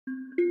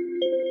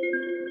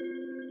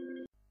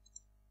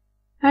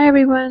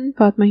everyone,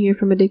 Fatma here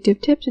from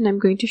Addictive Tips, and I'm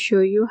going to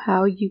show you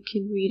how you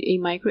can read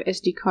a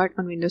microSD card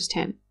on Windows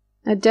 10.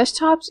 Now,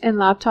 desktops and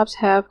laptops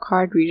have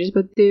card readers,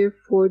 but they're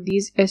for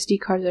these SD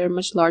cards that are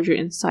much larger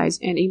in size,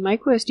 and a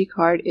microSD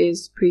card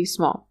is pretty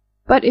small.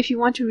 But if you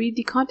want to read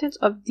the contents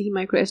of the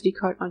microSD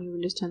card on your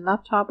Windows 10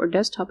 laptop or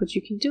desktop, what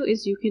you can do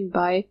is you can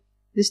buy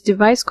this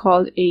device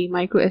called a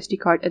microSD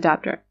card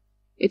adapter.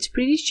 It's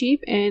pretty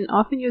cheap, and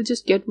often you'll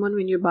just get one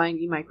when you're buying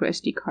the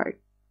microSD card.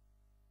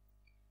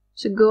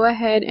 So go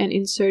ahead and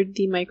insert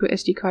the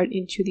microSD card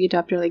into the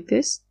adapter like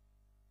this,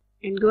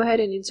 and go ahead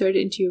and insert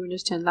it into your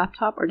Windows 10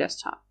 laptop or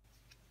desktop.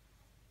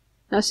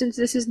 Now, since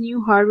this is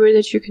new hardware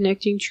that you're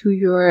connecting to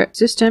your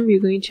system, you're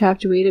going to have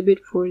to wait a bit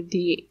for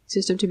the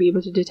system to be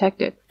able to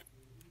detect it.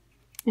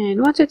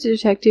 And once it's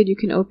detected, you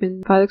can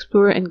open File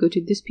Explorer and go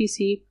to this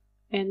PC,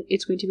 and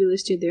it's going to be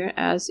listed there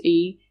as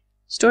a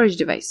storage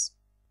device.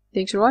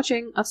 Thanks for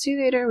watching. I'll see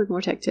you later with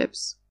more tech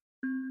tips.